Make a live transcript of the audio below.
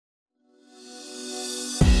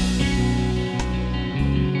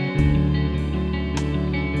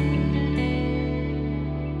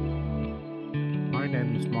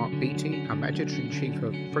Beattie. I'm Editor-in-Chief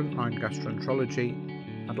of Frontline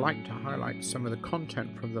Gastroenterology. I'd like to highlight some of the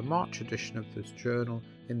content from the March edition of this journal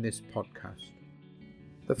in this podcast.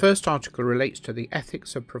 The first article relates to the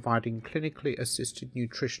ethics of providing clinically assisted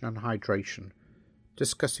nutrition and hydration,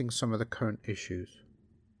 discussing some of the current issues.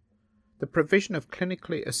 The provision of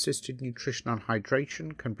clinically assisted nutrition and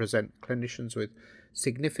hydration can present clinicians with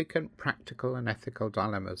significant practical and ethical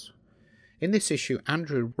dilemmas. In this issue,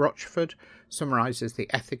 Andrew Rochford summarises the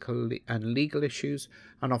ethical and legal issues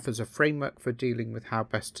and offers a framework for dealing with how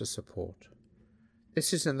best to support.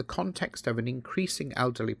 This is in the context of an increasing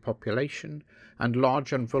elderly population and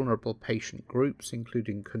large and vulnerable patient groups,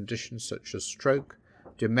 including conditions such as stroke,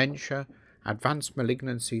 dementia, advanced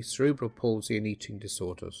malignancy, cerebral palsy and eating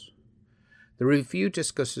disorders. The review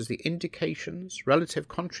discusses the indications, relative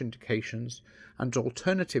contraindications, and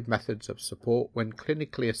alternative methods of support when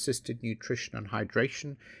clinically assisted nutrition and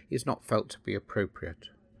hydration is not felt to be appropriate.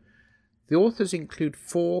 The authors include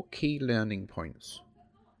 4 key learning points.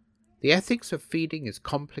 The ethics of feeding is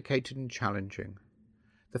complicated and challenging.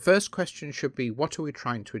 The first question should be, what are we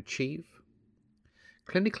trying to achieve?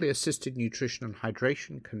 Clinically assisted nutrition and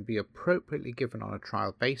hydration can be appropriately given on a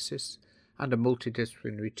trial basis, and a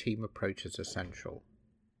multidisciplinary team approach is essential.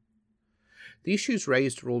 The issues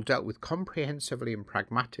raised are all dealt with comprehensively and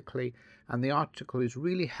pragmatically, and the article is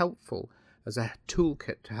really helpful as a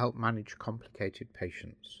toolkit to help manage complicated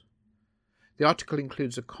patients. The article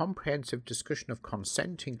includes a comprehensive discussion of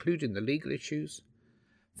consent, including the legal issues,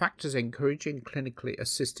 factors encouraging clinically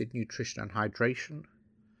assisted nutrition and hydration,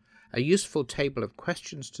 a useful table of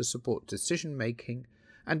questions to support decision making,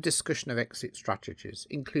 and discussion of exit strategies,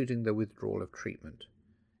 including the withdrawal of treatment.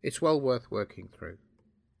 It's well worth working through.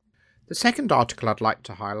 The second article I'd like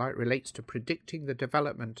to highlight relates to predicting the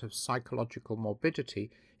development of psychological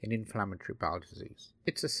morbidity in inflammatory bowel disease.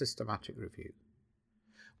 It's a systematic review.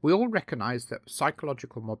 We all recognise that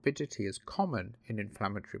psychological morbidity is common in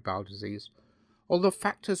inflammatory bowel disease, although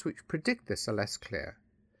factors which predict this are less clear,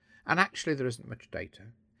 and actually there isn't much data.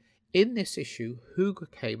 In this issue, Hugo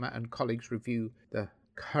Kamer and colleagues review the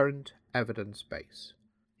current evidence base.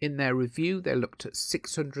 In their review, they looked at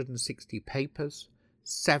 660 papers,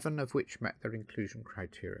 7 of which met their inclusion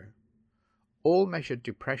criteria. All measured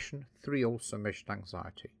depression, 3 also measured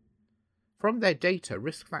anxiety. From their data,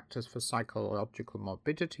 risk factors for psychological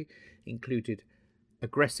morbidity included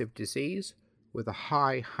aggressive disease with a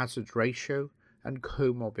high hazard ratio and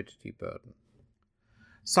comorbidity burden.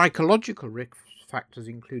 Psychological risk factors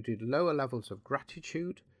included lower levels of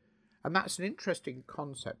gratitude, and that's an interesting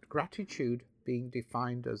concept, gratitude being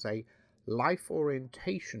defined as a life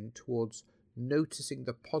orientation towards noticing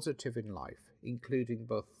the positive in life, including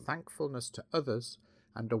both thankfulness to others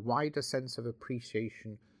and a wider sense of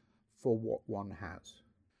appreciation for what one has.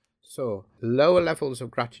 So, lower levels of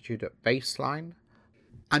gratitude at baseline,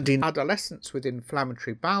 and in adolescents with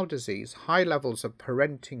inflammatory bowel disease, high levels of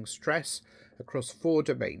parenting stress across 4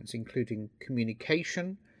 domains, including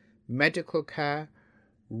communication, medical care,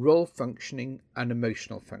 role functioning and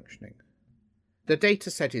emotional functioning. The data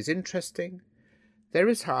set is interesting. There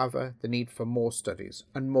is, however, the need for more studies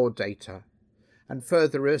and more data and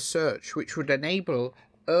further research which would enable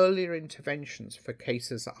earlier interventions for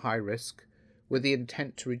cases at high risk with the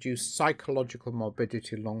intent to reduce psychological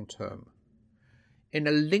morbidity long term. In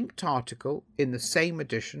a linked article in the same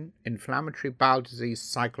edition, Inflammatory Bowel Disease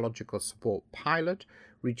Psychological Support Pilot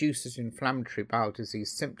reduces inflammatory bowel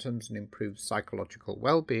disease symptoms and improves psychological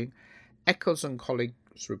well-being, Eccles and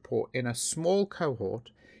colleagues report in a small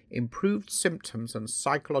cohort improved symptoms and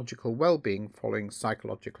psychological well-being following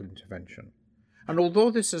psychological intervention. And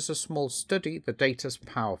although this is a small study, the data is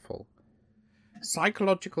powerful.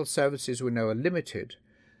 Psychological services we know are limited,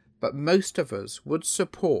 but most of us would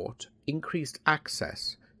support increased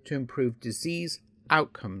access to improve disease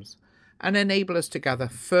outcomes and enable us to gather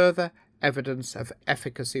further evidence of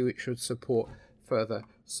efficacy which would support further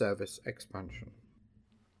service expansion.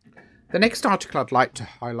 The next article I'd like to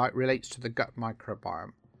highlight relates to the gut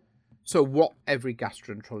microbiome. So what every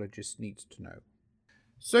gastroenterologist needs to know.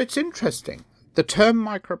 So it's interesting. The term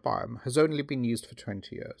microbiome has only been used for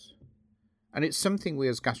 20 years. And it's something we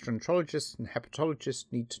as gastroenterologists and hepatologists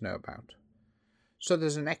need to know about. So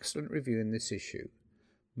there's an excellent review in this issue.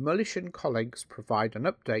 Mullish and colleagues provide an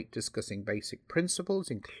update discussing basic principles,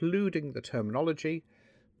 including the terminology,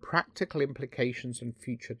 practical implications and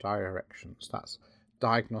future directions. That's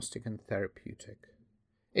diagnostic and therapeutic.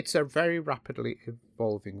 It's a very rapidly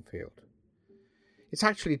evolving field. It's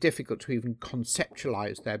actually difficult to even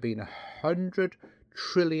conceptualize there being 100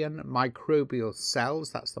 trillion microbial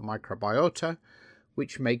cells, that's the microbiota,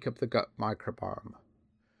 which make up the gut microbiome.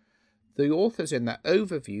 The authors in their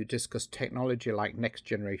overview discuss technology like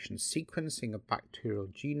next-generation sequencing of bacterial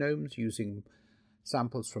genomes using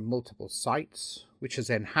samples from multiple sites, which has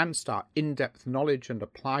enhanced our in-depth knowledge, and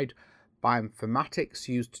applied bioinformatics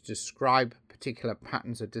used to describe particular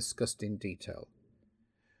patterns are discussed in detail,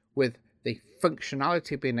 with the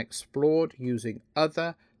functionality being explored using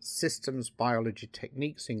other systems biology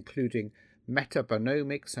techniques, including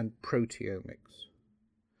metabomics and proteomics.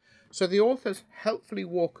 So the authors helpfully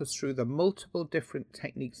walk us through the multiple different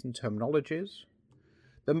techniques and terminologies.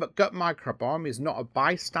 The gut microbiome is not a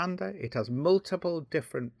bystander. It has multiple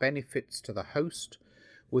different benefits to the host,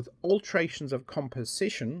 with alterations of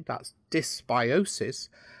composition, that's dysbiosis,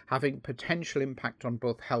 having potential impact on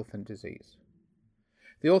both health and disease.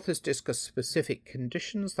 The authors discuss specific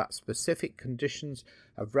conditions, that's specific conditions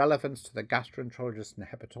of relevance to the gastroenterologist and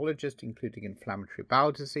hepatologist, including inflammatory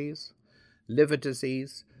bowel disease, liver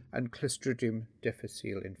disease, and Clostridium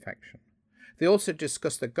difficile infection. They also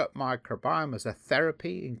discuss the gut microbiome as a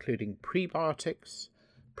therapy, including prebiotics,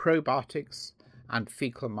 probiotics, and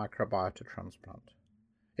fecal microbiota transplant.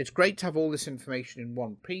 It's great to have all this information in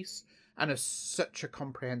one piece and such a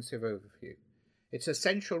comprehensive overview. It's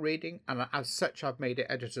essential reading, and as such I've made it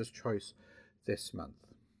editor's choice this month.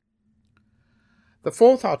 The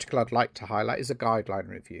fourth article I'd like to highlight is a guideline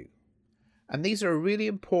review. And these are a really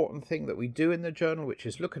important thing that we do in the journal, which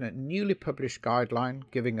is looking at newly published guideline,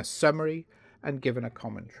 giving a summary and giving a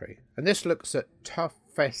commentary. And this looks at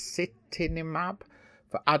tafasitamab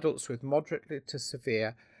for adults with moderately to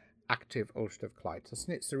severe active ulcerative colitis,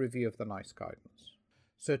 and it's a review of the NICE guidance.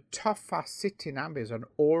 So tafasitamab is an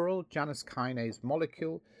oral Janus kinase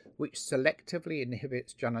molecule which selectively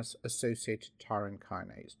inhibits Janus-associated tyrosine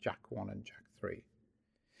kinase, JAK1 and JAK3.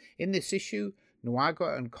 In this issue,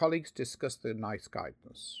 Nuaga and colleagues discuss the NICE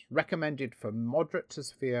guidance, recommended for moderate to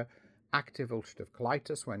severe active ulcerative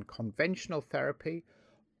colitis when conventional therapy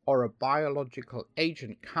or a biological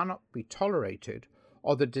agent cannot be tolerated,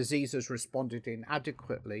 or the disease has responded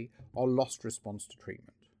inadequately or lost response to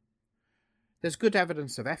treatment. There's good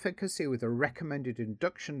evidence of efficacy with a recommended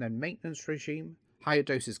induction and maintenance regime. Higher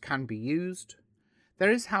doses can be used.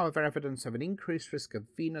 There is, however, evidence of an increased risk of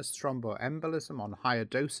venous thromboembolism on higher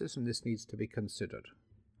doses, and this needs to be considered.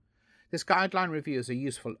 This guideline review is a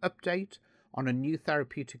useful update on a new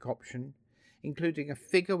therapeutic option, including a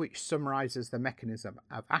figure which summarizes the mechanism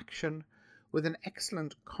of action, with an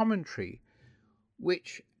excellent commentary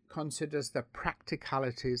which considers the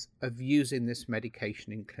practicalities of using this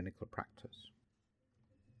medication in clinical practice.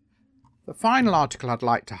 The final article I'd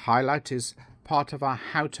like to highlight is part of our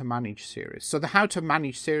How to Manage series. So the How to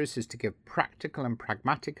Manage series is to give practical and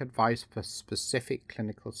pragmatic advice for specific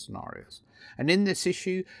clinical scenarios. And in this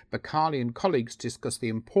issue, Beattie and colleagues discuss the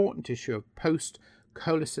important issue of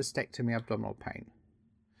post-cholecystectomy abdominal pain.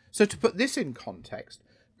 So to put this in context,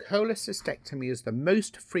 cholecystectomy is the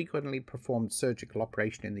most frequently performed surgical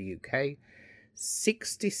operation in the UK,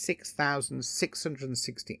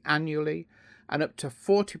 66,660 annually, and up to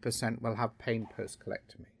 40% will have pain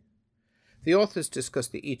post-colectomy. The authors discuss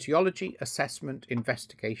the etiology, assessment,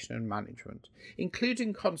 investigation and management,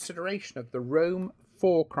 including consideration of the Rome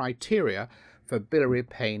 4 criteria for biliary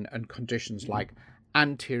pain and conditions like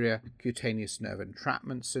anterior cutaneous nerve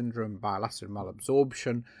entrapment syndrome, bile acid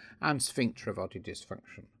malabsorption, and sphincter of Oddi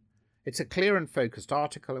dysfunction. It's a clear and focused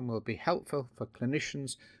article and will be helpful for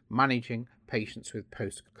clinicians managing patients with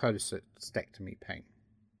post-cholecystectomy pain.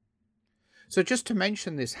 So just to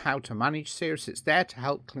mention this How to Manage series, it's there to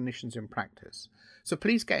help clinicians in practice. So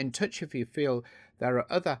please get in touch if you feel there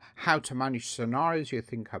are other How to Manage scenarios you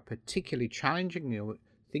think are particularly challenging you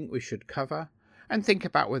think we should cover, and think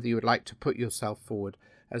about whether you would like to put yourself forward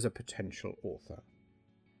as a potential author.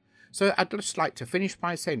 So I'd just like to finish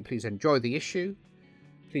by saying please enjoy the issue.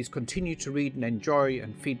 Please continue to read and enjoy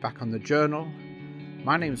and feedback on the journal.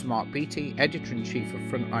 My name is Mark Beattie, Editor-in-Chief of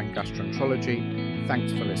Frontline Gastroenterology.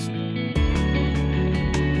 Thanks for listening.